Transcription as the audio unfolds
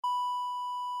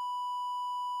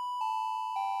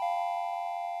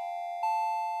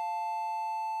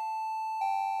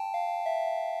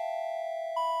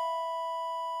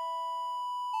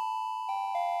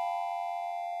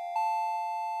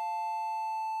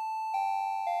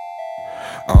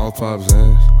I don't pop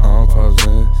xanz, I don't pop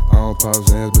xanz, I don't pop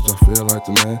xanz, bitch, I feel like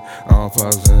the man. I don't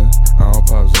pop xanz, I don't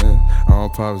pop xanz, I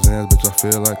don't pop xanz, bitch, I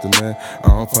feel like the man. I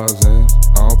don't pop xanz,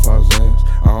 I don't pop xanz,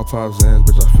 I don't pop xanz,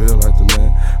 bitch, I feel like the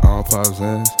man. I don't pop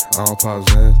xanz, I don't pop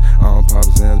xanz, I don't pop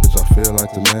xanz, bitch, I feel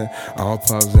like the man. I don't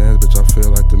pop xanz, bitch, I feel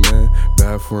like the man.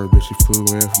 Bad for her, bitch, she flew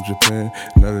in from Japan.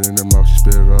 Nutted in her mouth, she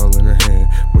spit it all in her hand.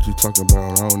 What you talking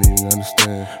about? I don't even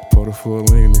understand. Pulled a full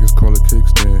lean, niggas call it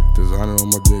kickstand. Designer on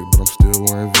my dick, but I'm still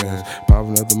wearing Vans.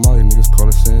 Popping up the molly, niggas call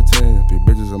it Santan. Big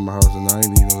bitches in my house and I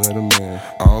ain't even let them in.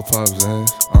 I don't pop xanz,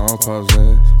 I don't pop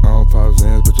xanz, I don't pop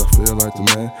xanz, bitch, I feel like the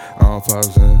man. I don't pop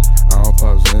xanz, I don't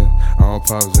pop xanz, I don't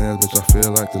pop xanz, bitch, I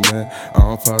feel like the man. I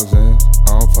don't pop xanz,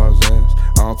 I don't pop xanz,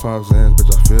 I don't pop xanz,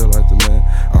 bitch, I feel like the man.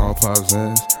 I don't pop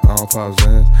xanz, I don't pop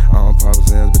xanz, I don't pop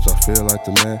xanz, bitch, I feel like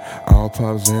the man. I don't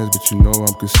pop xanz, but you know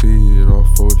I'm conceited. Off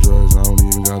 4 drugs, I don't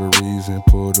even got a reason.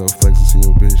 Pulled up flexing, see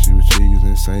your bitch, she was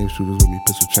cheesing. Same shooters with me,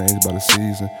 pistol changed by the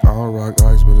season. I don't rock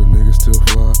ice, but a nigga still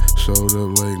fly. Showed up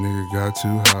late, nigga got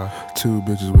too high. 2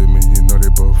 bitches with me, you know they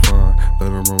both fine. Let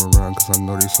them roam around, cause I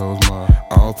know these hoes mine.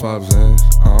 I don't pop xanz,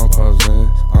 I don't pop xanz,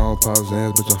 I don't pop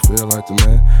xanz, bitch, I feel like the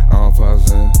man. I don't pop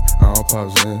xanz, I don't pop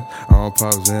xanz, I don't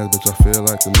pop xanz, bitch, I feel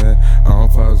like the man. I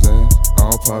don't pop xanz, I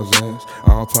don't pop xanz, I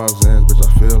don't pop xanz, bitch,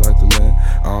 I feel like the man.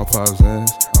 I don't pop xanz,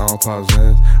 I don't pop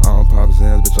xanz, I don't pop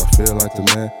xanz, bitch, I feel like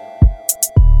the man.